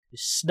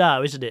It's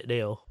snow, isn't it,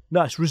 Neil?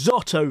 Nice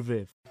risotto,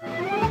 Viv.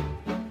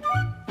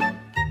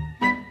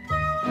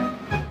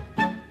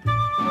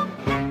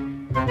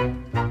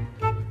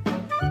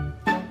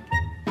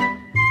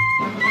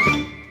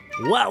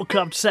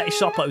 Welcome to Seti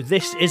Sopo.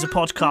 This is a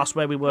podcast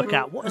where we work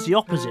out what is the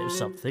opposite of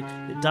something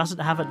that doesn't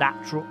have a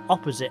natural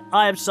opposite.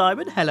 I am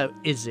Simon. Hello,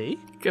 Izzy.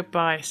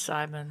 Goodbye,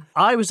 Simon.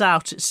 I was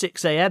out at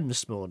 6 a.m.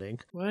 this morning.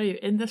 Were you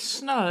in the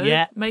snow?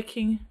 Yeah.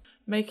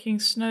 Making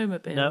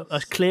snowmobiles? No, I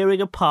was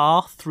clearing a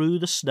path through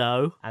the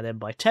snow, and then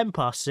by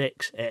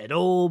 6:10, it had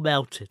all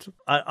melted.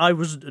 I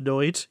wasn't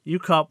annoyed. You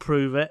can't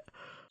prove it.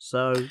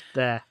 So,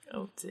 there.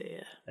 Oh,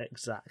 dear.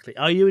 Exactly.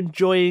 Are you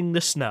enjoying the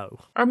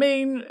snow? I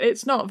mean,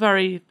 it's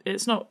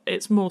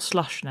more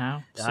slush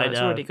now, so it's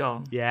already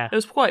gone. Yeah. It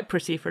was quite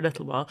pretty for a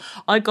little while.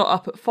 I got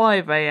up at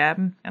 5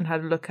 a.m. and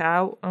had a look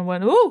out and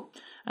went, ooh!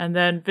 And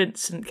then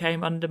Vincent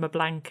came under my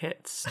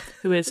blankets,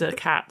 who is a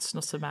cat,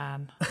 not a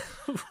man.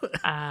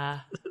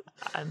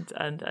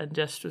 And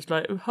just was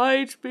like,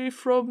 hide me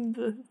from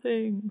the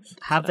things.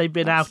 Have they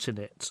been out in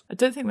it? I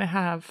don't think they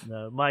have.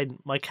 No,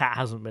 my cat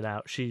hasn't been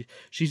out.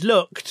 She's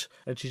looked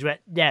and she's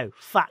went, no,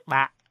 fuck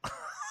that.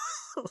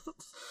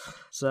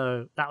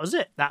 So that was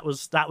it. That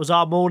was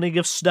our morning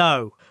of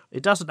snow.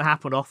 It doesn't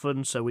happen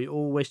often, so we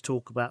always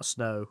talk about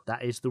snow.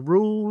 That is the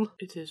rule.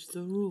 It is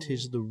the rule. It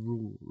is the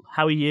rule.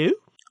 How are you?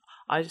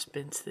 I just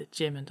been to the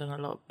gym and done a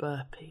lot of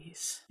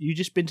burpees. You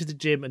just been to the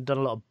gym and done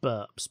a lot of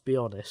burps, be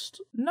honest.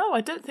 No,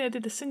 I don't think I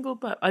did a single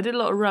burp. I did a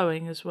lot of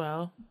rowing as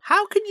well.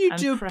 How can you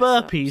do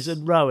burpees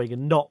and rowing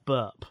and not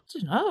burp? I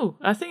don't know.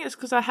 I think it's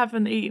because I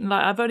haven't eaten,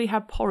 I've only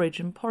had porridge,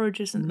 and porridge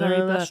isn't very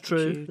burpy. That's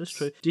true. That's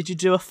true. Did you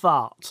do a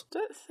fart?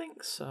 Don't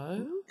think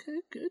so.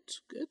 Okay, good.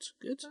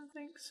 Don't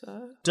think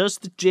so. Does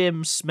the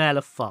gym smell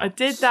of farts? I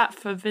did that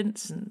for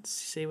Vincent, you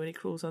see, when he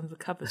crawls under the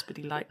covers, but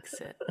he likes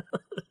it.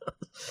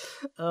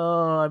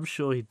 Oh, I'm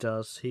sure he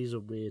does. He's a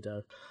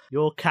weirdo.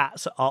 Your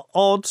cats are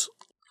odd.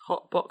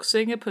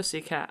 Hotboxing a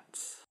pussycat.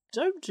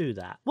 Don't do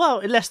that. Well,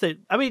 unless they...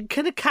 I mean,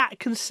 can a cat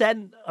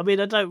consent? I mean,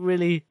 I don't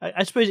really...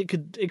 I suppose it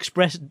could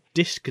express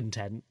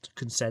discontent.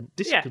 Consent.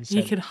 Disconsent.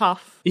 Yeah, he can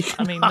huff.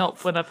 Huff.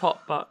 Not when I've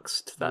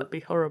hotboxed. That'd be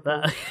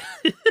horrible.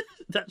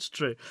 That's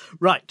true.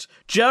 Right.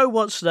 Joe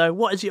wants to know,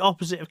 what is the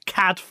opposite of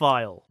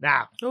Cadfael?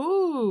 Now,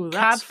 ooh,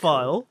 that's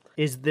Cadfael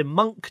is the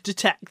monk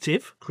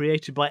detective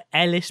created by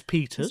Ellis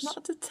Peters. He's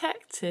not a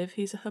detective,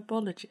 he's a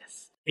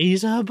herbologist.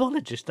 He's a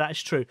herbologist, that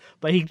is true.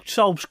 But he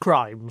solves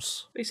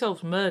crimes. He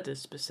solves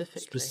murders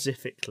specifically.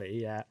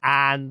 Specifically, yeah.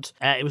 And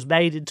it was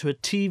made into a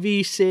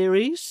TV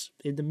series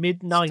in the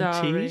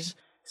mid-90s.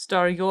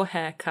 Starring your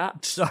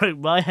haircut. Starring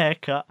my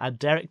haircut and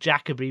Derek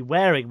Jacobi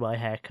wearing my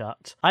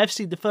haircut. I have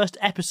seen the first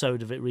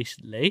episode of it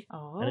recently,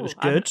 and it was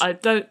good. I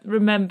don't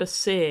remember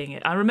seeing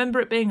it. I remember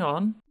it being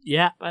on.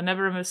 Yeah. But I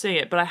never remember seeing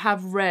it. But I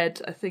have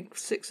read, I think,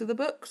 6 of the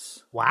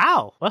books.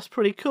 Wow, that's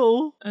pretty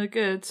cool. They're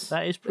good.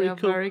 That is pretty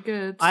cool. Very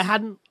good.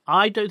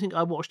 I don't think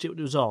I watched it when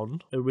it was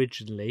on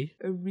originally.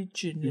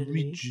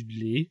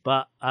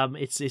 But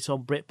it's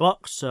on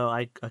BritBox, so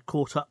I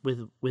caught up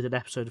with an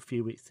episode a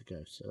few weeks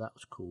ago, so that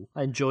was cool.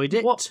 I enjoyed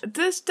it. What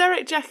does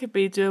Derek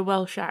Jacobi do a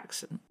Welsh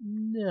accent?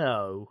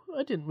 No,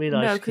 I didn't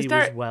realise he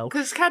was Welsh.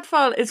 Because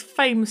Cadfael is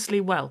famously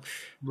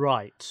Welsh.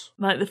 Right.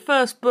 Like, the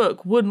first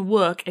book wouldn't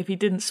work if he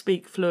didn't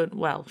speak fluent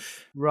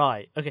Welsh.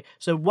 Right. Okay.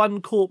 So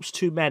One Corpse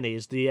Too Many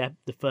is the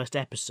first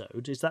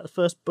episode. Is that the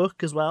first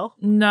book as well?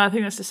 No, I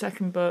think that's the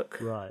second book.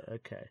 Right.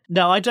 Okay.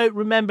 No, I don't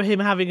remember him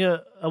having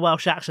a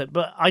Welsh accent,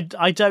 but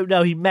I don't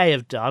know. He may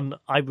have done.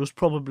 I was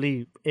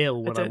probably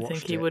ill when I watched it. I don't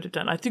think he would have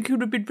done. I think he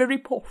would have been very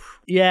posh.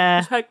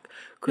 Yeah.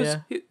 Because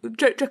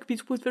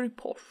Jacobi was very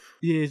posh.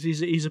 Yeah,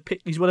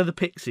 he's one of the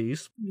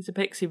pixies. He's a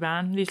pixie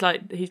man. He's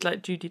like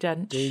Judi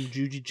Dench. Dame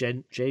Judi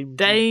Dench.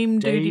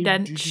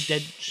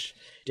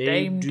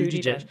 Dame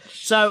Judi Dench.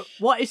 So,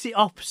 what is the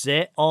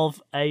opposite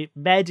of a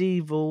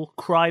medieval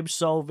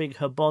crime-solving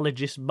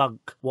herbologist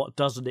monk? What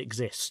doesn't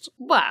exist?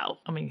 Well,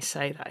 I mean, you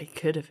say that he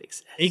could have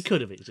existed. He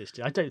could have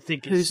existed. I don't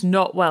think it's... Who's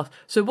not Welsh.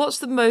 So, what's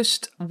the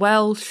most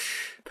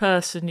Welsh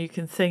person you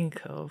can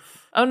think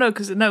of? Oh, no,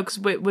 because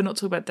we're not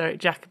talking about Derek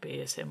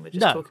Jacobi as him. We're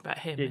just talking about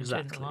him in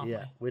general, aren't we?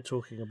 We're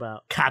talking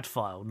about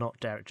Cadfael, not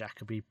Derek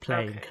Jacobi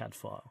playing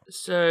Cadfael.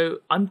 So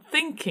I'm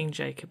thinking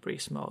Jacob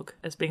Rees-Mogg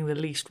as being the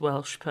least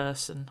Welsh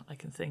person I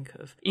can think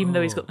of, even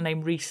though he's got the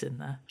name Rees in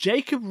there.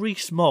 Jacob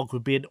Rees-Mogg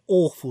would be an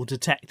awful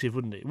detective,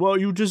 wouldn't he? Well,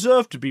 you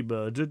deserve to be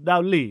murdered,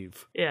 now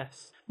leave.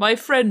 Yes. My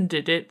friend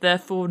did it,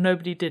 therefore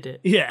nobody did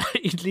it. Yeah,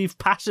 he'd leave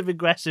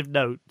passive-aggressive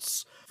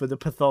notes for the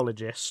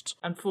pathologist.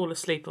 And fall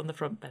asleep on the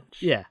front bench.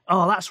 Yeah.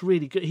 Oh, that's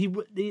really good.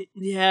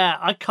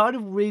 I kind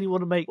of really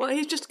want to make... Well,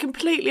 he's just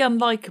completely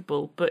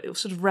unlikable, but it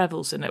sort of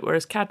revels in it,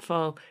 whereas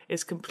Cadfael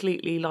is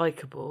completely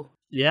likeable.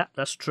 Yeah,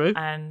 that's true.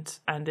 and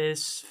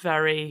is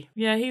very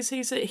he's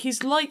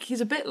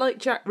a bit like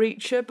Jack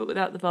Reacher but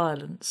without the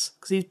violence,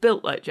 because he's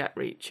built like Jack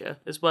Reacher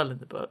as well in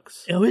the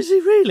books. Oh, is he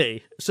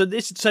really? So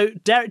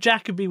Derek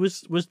Jacobi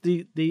was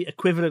the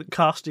equivalent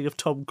casting of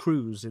Tom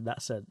Cruise in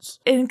that sense.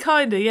 In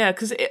kind of, yeah,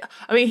 because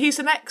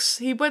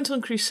he went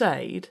on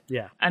Crusade,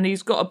 Yeah. and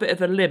he's got a bit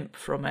of a limp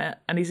from it,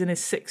 and he's in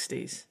his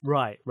 60s.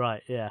 Right,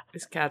 yeah.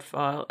 It's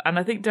Cadfael, and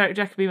I think Derek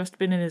Jacobi must have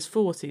been in his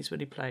 40s when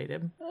he played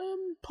him.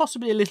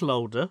 Possibly a little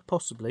older,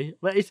 possibly.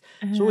 But it's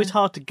always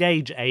hard to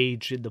gauge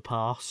age in the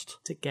past.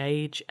 To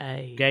gauge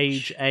age.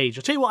 Gauge age.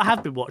 I'll tell you what I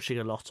have been watching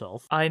a lot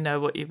of. I know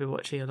what you've been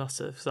watching a lot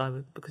of,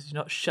 Simon, because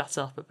you're not shut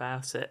up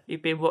about it.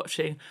 You've been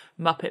watching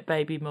Muppet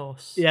Baby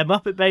Morse. Yeah,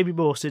 Muppet Baby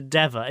Morse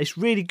Endeavour. It's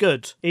really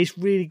good.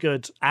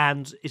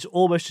 And it's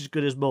almost as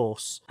good as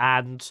Morse.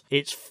 And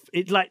it's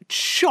like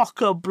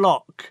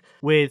chock-a-block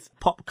with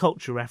pop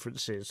culture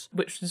references.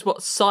 Which is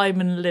what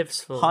Simon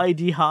lives for.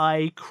 Heidi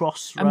High,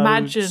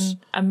 Crossroads.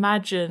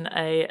 Imagine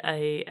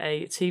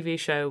a TV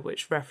show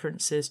which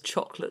references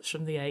chocolates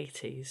from the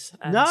 80s.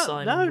 And No,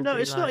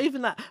 it's not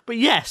even that. But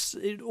yes,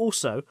 it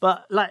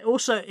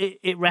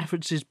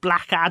references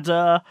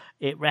Blackadder,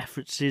 it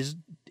references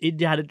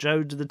Indiana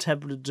Jones and the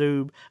Temple of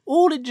Doom,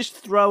 all in just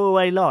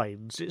throwaway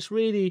lines. It's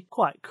really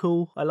quite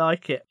cool. I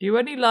like it. You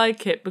only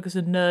like it because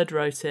a nerd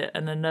wrote it,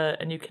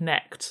 and you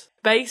connect.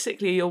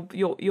 Basically,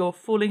 you're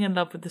falling in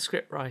love with the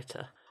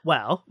scriptwriter.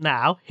 Well,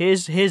 now,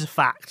 here's a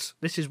fact.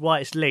 This is why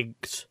it's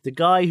linked. The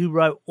guy who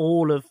wrote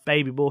all of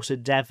Baby Morse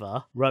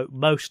Endeavour wrote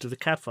most of the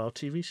Cadfael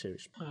TV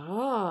series.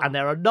 Oh. And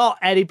there are not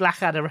any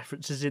Blackadder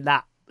references in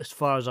that, as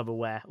far as I'm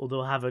aware,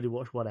 although I have only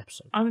watched one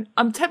episode.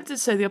 I'm tempted to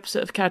say the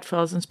opposite of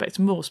Cadfael's Inspector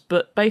Morse,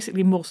 but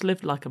basically Morse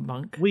lived like a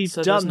monk. We've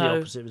done the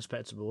opposite of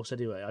Inspector Morse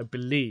anyway, I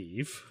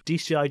believe.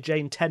 DCI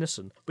Jane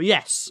Tennyson. But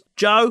yes,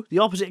 Joe, the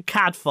opposite of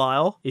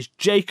Cadfael is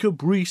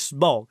Jacob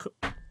Rees-Mogg.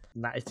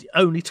 And that is the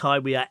only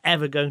time we are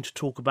ever going to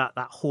talk about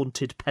that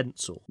haunted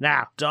pencil.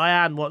 Now,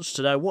 Diane wants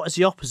to know, what is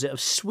the opposite of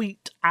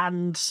sweet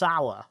and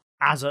sour?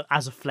 As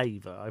a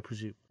flavour, I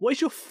presume. What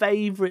is your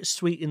favourite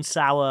sweet and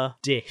sour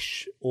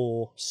dish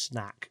or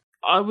snack?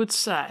 I would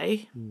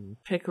say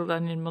pickled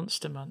onion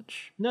Monster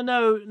Munch.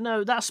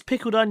 No, that's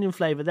pickled onion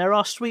flavour. There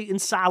are sweet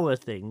and sour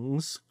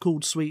things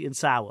called sweet and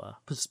sour,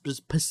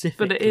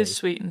 specifically. But it is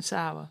sweet and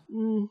sour.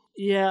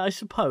 Yeah, I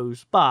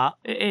suppose, but...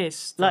 It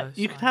is, though, like,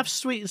 you can have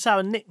sweet and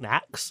sour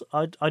knickknacks.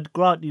 I'd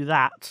grant you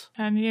that.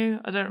 Can you?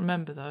 I don't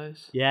remember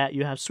those. Yeah,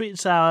 you have sweet and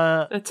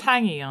sour... They're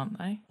tangy, aren't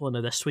they? Well,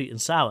 no, they're sweet and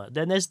sour.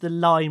 Then there's the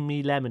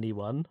limey, lemony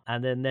one,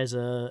 and then there's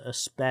a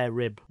spare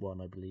rib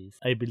one, I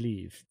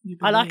believe.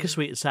 I like a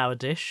sweet and sour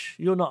dish.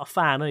 You're not a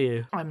fan, are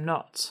you? I'm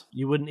not.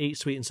 You wouldn't eat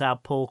sweet and sour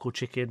pork or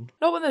chicken?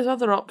 Not when there's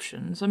other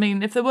options. I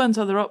mean, if there weren't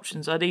other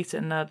options, I'd eat it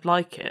and I'd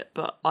like it,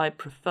 but I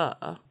prefer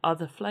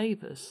other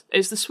flavours.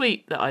 It's the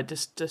sweet that I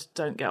just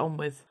don't get on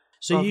with.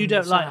 So you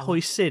don't like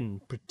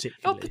hoisin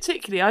particularly? Not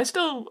particularly.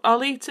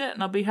 I'll eat it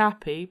and I'll be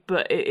happy,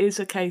 but it is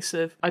a case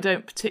of I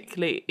don't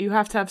particularly... You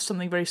have to have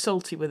something very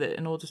salty with it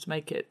in order to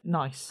make it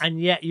nice. And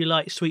yet you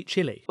like sweet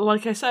chilli?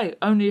 Like I say,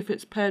 only if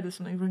it's paired with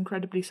something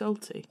incredibly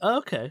salty. Oh,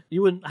 okay.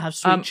 You wouldn't have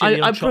sweet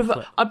chilli on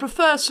chocolate? I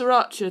prefer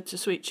sriracha to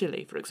sweet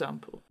chilli, for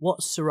example.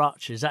 What's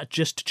sriracha? Is that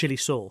just chilli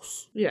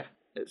sauce? Yeah.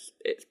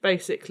 It's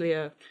basically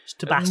a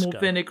Tabasco.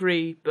 More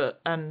vinegary,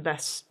 and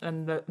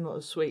not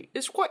as sweet.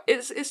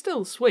 It's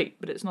still sweet,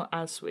 but it's not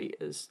as sweet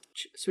as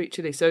sweet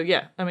chili. So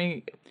yeah, I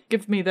mean,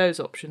 give me those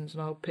options,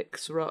 and I'll pick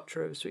sriracha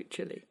over sweet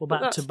chili. What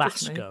about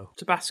Tabasco?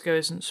 Tabasco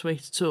isn't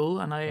sweet at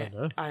all, and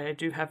I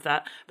do have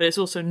that, but it's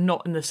also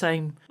not in the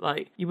same.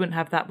 Like, you wouldn't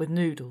have that with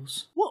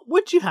noodles. What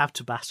would you have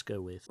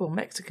Tabasco with? Well,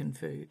 Mexican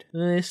food.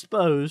 I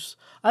suppose.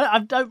 I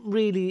don't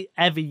really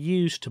ever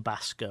use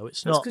Tabasco.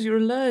 That's because you're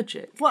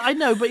allergic. Well, I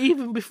know, but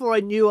even before I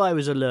knew I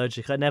was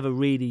allergic, I never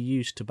really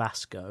used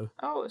Tabasco.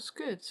 Oh, it's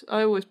good.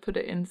 I always put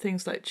it in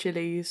things like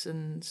chilies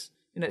and...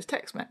 it's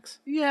Tex-Mex.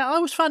 Yeah, I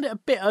always found it a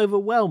bit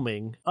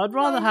overwhelming. I'd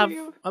rather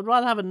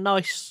have a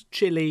nice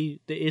chili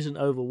that isn't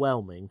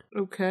overwhelming.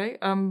 Okay.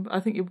 I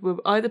think you were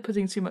either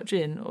putting too much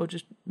in or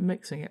just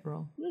mixing it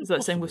wrong. Is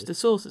that saying Worcester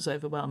sauce is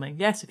overwhelming?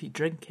 Yes, if you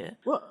drink it.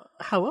 Well,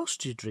 how else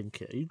do you drink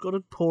it? You've got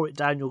to pour it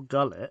down your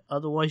gullet,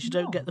 otherwise you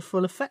don't get the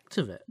full effect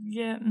of it.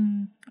 Yeah.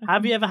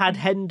 Have you ever had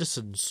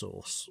Henderson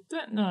sauce?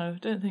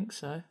 Don't think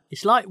so.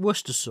 It's like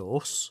Worcester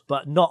sauce,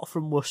 but not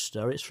from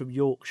Worcester. It's from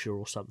Yorkshire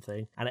or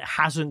something, and it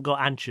hasn't got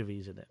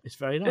anchovies in it. It's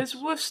very nice.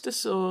 Is Worcester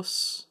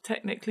sauce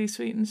technically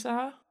sweet and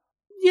sour?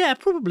 Yeah,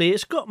 probably.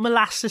 It's got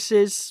molasses.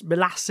 It's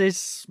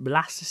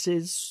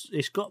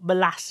got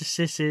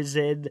molasses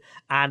in,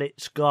 and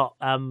it's got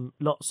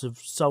lots of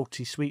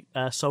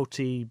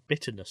salty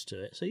bitterness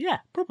to it. So yeah,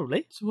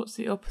 probably. So what's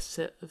the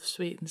opposite of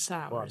sweet and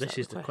sour? Well, this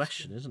is the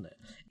question, isn't it?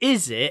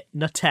 Is it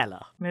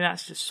Nutella? I mean,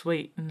 that's just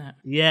sweet, isn't it?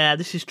 Yeah,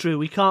 this is true.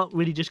 We can't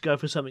really just go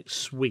for something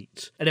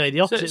sweet. Anyway,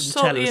 the opposite of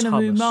Nutella is hummus.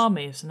 Salty and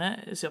umami, isn't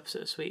it? It's the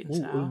opposite of sweet and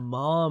sour.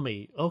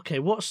 Umami. Okay,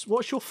 what's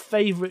your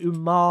favourite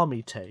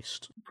umami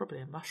taste? Probably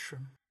a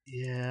mushroom.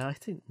 Yeah, I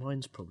think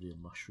mine's probably a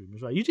mushroom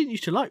as well. You didn't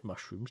used to like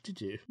mushrooms,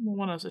 did you? Well,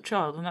 when I was a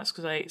child, and that's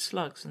because I ate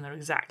slugs, and they're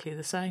exactly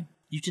the same.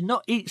 You did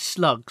not eat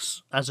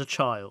slugs as a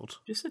child.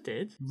 Yes, I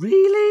did.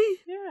 Really?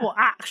 Yeah. What,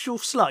 actual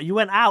slug? You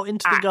went out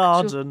into the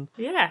garden,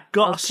 Yeah. I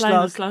got a was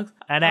playing with slug, slugs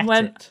and ate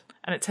went, it.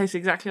 And it tasted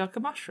exactly like a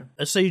mushroom.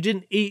 So you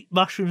didn't eat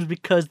mushrooms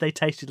because they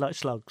tasted like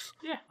slugs?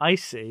 Yeah. I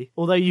see.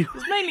 Although you...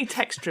 It's mainly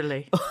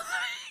texturally.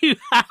 You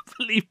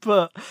happily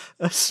put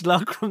a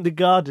slug from the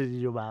garden in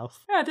your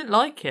mouth. Yeah, I didn't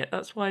like it.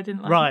 That's why I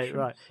didn't like it.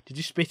 Right. Did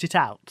you spit it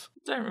out?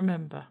 Don't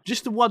remember.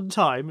 Just the one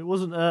time? It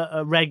wasn't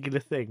a regular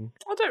thing?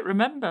 I don't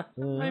remember.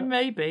 I mean,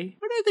 maybe.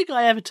 I don't think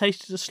I ever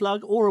tasted a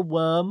slug or a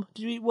worm.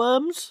 Did you eat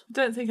worms? I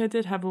don't think I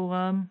did have a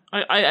worm.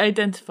 I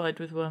identified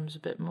with worms a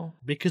bit more.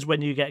 Because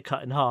when you get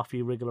cut in half,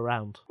 you wriggle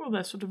around. Well,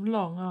 they're sort of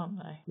long, aren't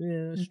they?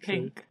 Yeah, that's And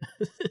pink.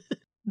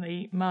 They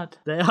eat mud.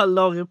 They are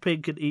long and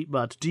pink and eat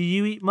mud. Do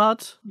you eat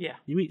mud? Yeah.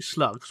 You eat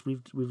slugs.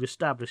 We've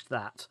established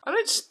that. I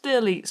don't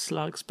still eat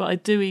slugs, but I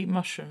do eat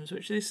mushrooms,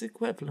 which is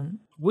equivalent.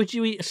 Would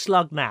you eat a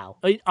slug now?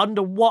 I mean,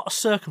 under what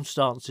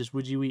circumstances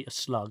would you eat a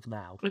slug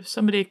now? If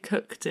somebody had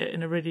cooked it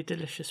in a really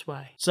delicious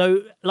way.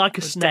 So, like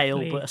a Would snail,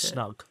 definitely but a eat it.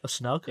 snug. A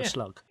snug? Yeah. A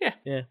slug. Yeah.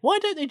 Yeah. Why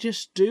don't they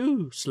just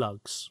do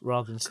slugs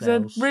rather than They're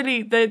snails?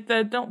 really,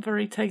 they're not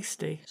very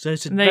tasty. So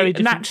it's a And they very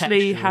different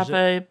naturally texture,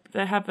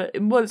 have a,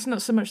 well, it's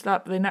not so much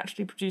that, but they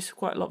naturally produce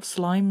quite a lot of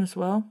slime as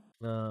well.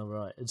 Oh,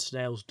 right. And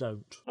snails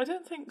don't. I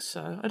don't think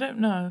so. I don't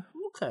know.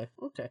 Okay.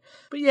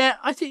 But yeah,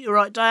 I think you're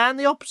right, Diane.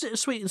 The opposite of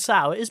sweet and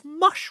sour is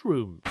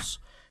mushrooms.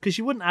 Because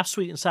you wouldn't have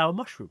sweet and sour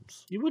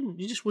mushrooms. You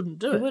just wouldn't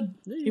do it. No,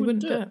 You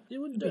wouldn't do it.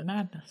 You wouldn't It'd do be it.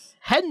 madness.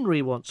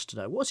 Henry wants to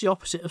know, what's the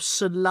opposite of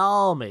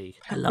salami?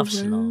 I love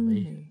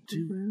salami.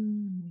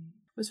 Pepperoni.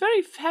 It was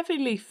very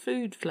heavily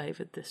food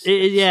flavoured this.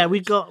 Yeah, we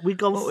got What with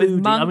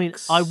foodie. I mean,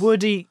 monks? I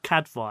would eat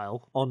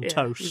Cadfael on Yeah,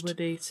 toast. you would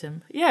eat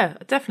him. Yeah,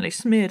 definitely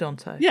smeared on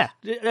toast. Yeah,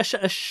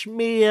 a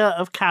smear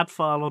of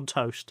Cadfael on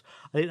toast.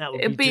 I think that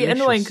would It'd be delicious.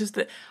 annoying because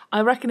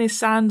I reckon his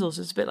sandals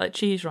is a bit like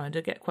cheese rind.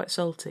 It'd get quite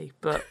salty,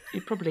 but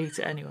you'd probably eat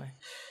it anyway.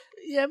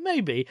 Yeah,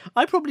 maybe.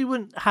 I probably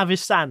wouldn't have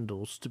his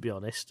sandals, to be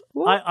honest.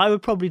 What? I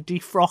would probably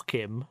defrock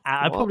him.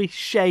 I'd probably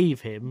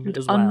shave him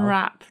as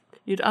well.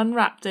 You'd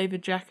unwrap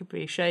David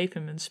Jacobi, shave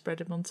him, and spread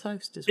him on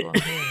toast. Is what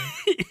I'm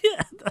hearing.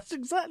 Yeah, that's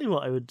exactly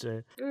what I would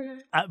do.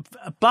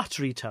 A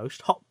buttery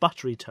toast, hot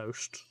buttery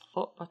toast.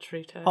 Hot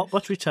buttery toast. Hot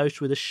buttery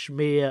toast with a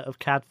smear of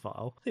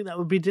Cadfael. I think that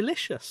would be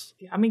delicious.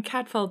 Yeah, I mean,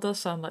 Cadfael does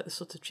sound like the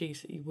sort of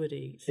cheese that you would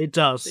eat. It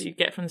does. That you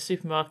get from the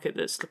supermarket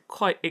that's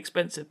quite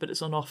expensive, but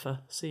it's on offer,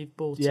 so you've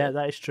bought it. Yeah,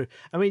 that is true.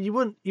 I mean, you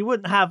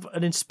wouldn't have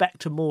an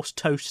Inspector Morse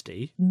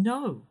toasty.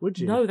 No. Would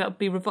you? No, that would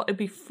be it'd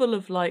be full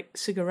of like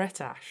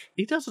cigarette ash.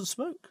 He doesn't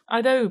smoke.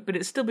 I know, but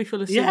it'd still be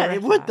full of cigarette ash. Yeah,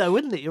 it would though,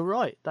 wouldn't it? You're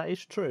right. That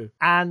is true.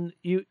 And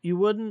you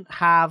wouldn't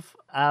have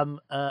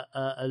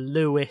a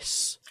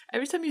Lewis.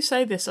 Every time you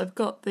say this, I've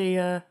got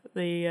the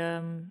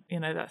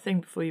that thing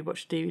before you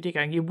watch DVD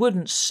going, you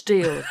wouldn't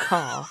steal a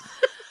car.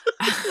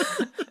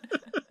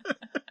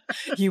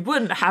 You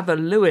wouldn't have a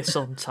Lewis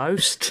on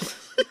toast.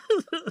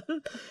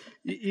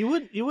 You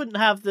wouldn't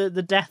have the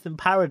Death and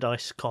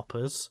Paradise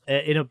coppers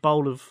in a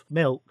bowl of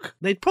milk.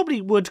 They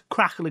probably would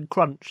crackle and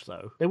crunch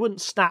though. They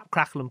wouldn't snap,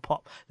 crackle and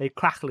pop. They'd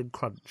crackle and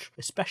crunch,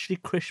 especially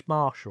Chris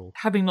Marshall.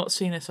 Having not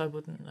seen it, I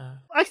wouldn't know.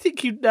 I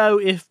think you'd know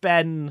if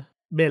Ben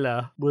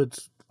Miller would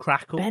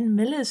crackle. Ben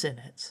Miller's in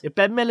it. If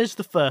Ben Miller's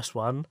the first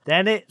one,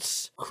 then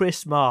it's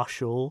Chris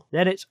Marshall,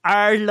 then it's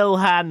Arlo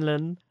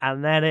Hanlon,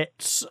 and then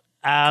it's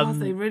God,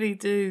 they really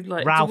do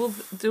like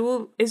Ralph. do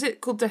all. Is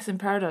it called Death in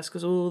Paradise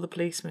because all the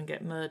policemen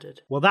get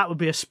murdered? Well, that would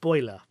be a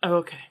spoiler. Oh,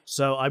 okay.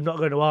 So I'm not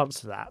going to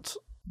answer that.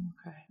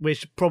 Okay.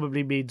 Which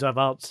probably means I've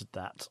answered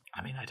that.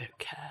 I mean, I don't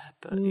care,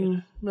 but you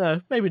know.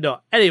 No, maybe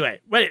not.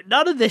 Anyway, wait,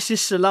 none of this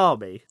is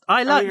salami.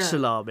 I like yeah.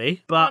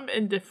 salami, but I'm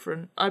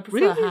indifferent. I prefer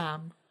Really?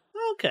 ham.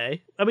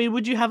 okay. I mean,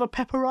 would you have a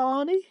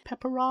pepperoni? Yeah,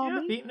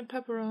 Pepperami? I've eaten a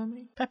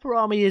pepperoni.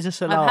 Pepperami is a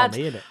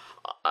salami, isn't it?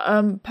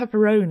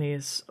 Pepperoni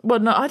is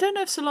no. I don't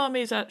know if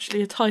salami is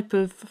actually a type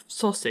of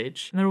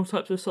sausage. And they're all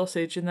types of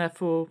sausage,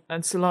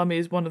 and salami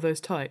is one of those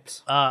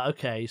types.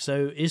 Okay.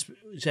 So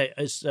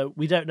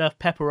we don't know if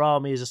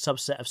pepperami is a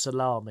subset of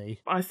salami.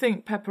 I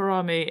think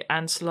pepperami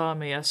and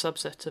salami are a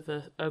subset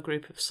of a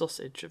group of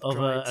sausage of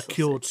dried A sausage.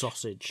 cured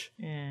sausage.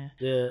 Yeah.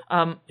 Yeah.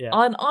 Yeah.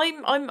 And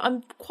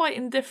I'm quite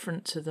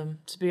indifferent to them,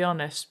 to be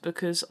honest,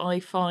 because I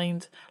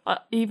find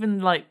even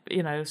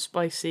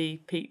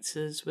spicy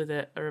pizzas with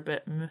it are a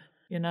bit,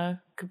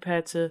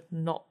 compared to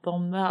not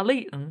them. I'll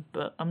eat them,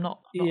 but I'm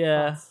not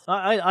Yeah, fussed.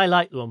 I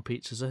like them on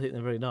pizzas. I think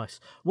they're very nice.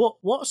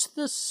 What's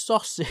the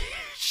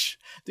sausage?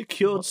 The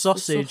cured What's the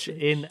sausage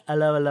sausage? in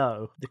Hello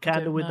Hello. The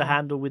candle don't with the know.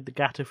 handle with the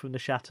gatter from the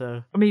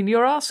chateau. I mean,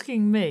 you're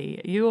asking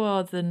me. You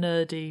are the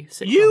nerdy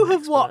sitcom You have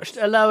expert. watched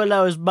Hello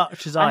Hello as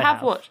much as I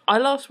have watched. I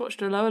last watched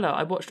Hello Hello.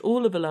 I watched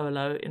all of Hello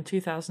Hello in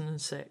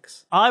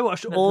 2006. I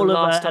watched That's all the of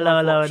last time Hello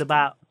I've Hello in watched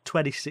about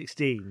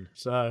 2016.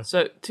 So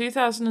So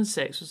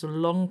 2006 was a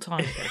long time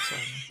ago,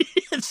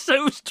 Simon.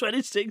 so was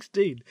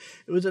 2016.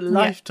 It was a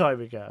lifetime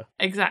ago.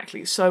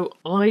 Exactly. So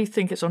I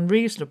think it's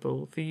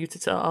unreasonable for you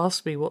to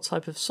ask me what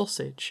type of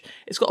sausage.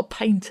 It's got a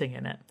painting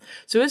in it.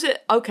 So is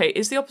it okay?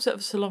 Is the opposite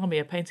of salami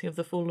a painting of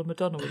the fallen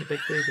Madonna with the big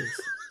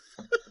boobies?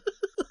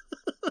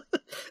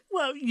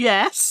 Well,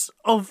 yes,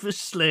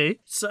 obviously.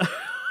 So,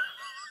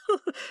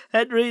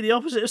 Henry, the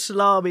opposite of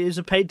Salami is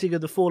a painting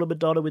of the fallen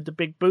Madonna with the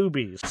big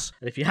boobies.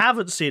 And if you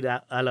haven't seen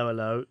that,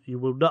 hello, you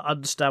will not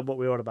understand what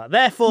we're on about.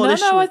 Therefore,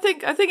 I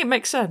think it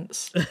makes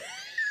sense.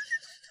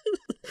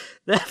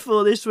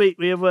 Therefore, this week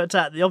we have worked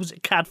out the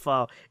opposite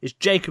Cadfael is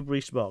Jacob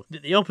Rees-Mogg,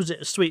 that the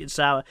opposite of sweet and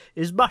sour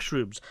is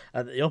mushrooms,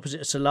 and that the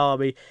opposite of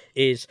salami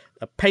is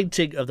a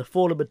painting of the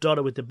fallen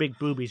Madonna with the big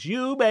boobies.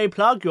 You may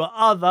plug your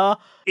other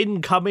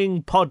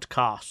incoming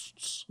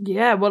podcasts.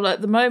 Yeah, well,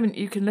 at the moment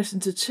you can listen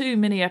to 2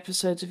 mini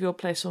episodes of Your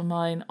Place or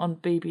Mine on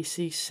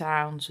BBC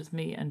Sounds with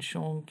me and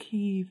Sean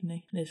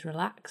Keaveney. His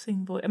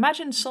relaxing voice.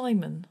 Imagine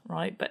Simon,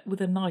 right, but with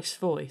a nice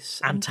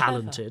voice And clever.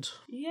 talented.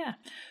 Yeah.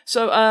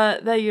 So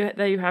there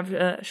you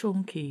have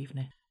Sean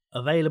Keaveney.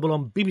 Available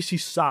on BBC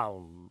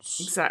Sounds.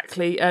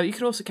 Exactly. You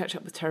can also catch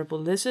up with Terrible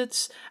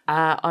Lizards.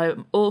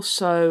 I'm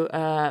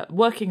also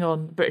working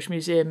on the British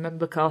Museum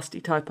member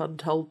casty type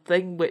Untold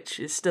thing, which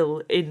is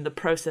still in the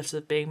process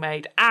of being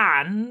made.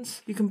 And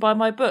you can buy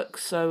my book.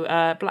 So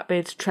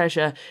Blackbeard's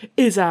Treasure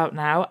is out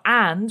now.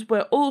 And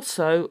we're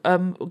also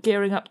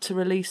gearing up to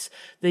release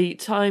The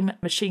Time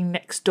Machine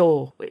Next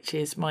Door, which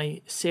is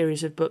my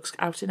series of books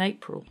out in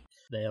April.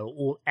 They are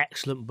all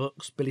excellent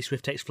books. Billy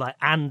Swift Takes Flight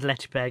and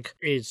Letty Peg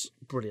is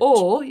brilliant.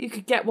 Or you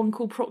could get one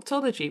called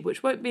Proctology,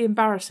 which won't be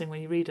embarrassing when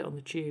you read it on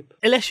the tube.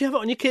 Unless you have it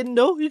on your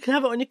Kindle. You can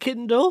have it on your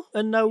Kindle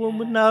and no one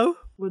would know.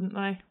 Wouldn't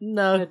they?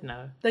 No. They'd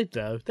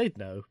know. They'd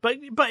know. But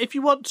if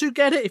you want to,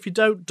 get it. If you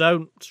don't.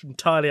 It's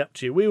entirely up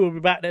to you. We will be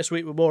back next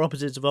week with more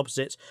Opposites of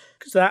Opposites,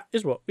 because that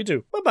is what we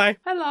do. Bye-bye.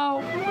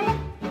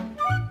 Hello.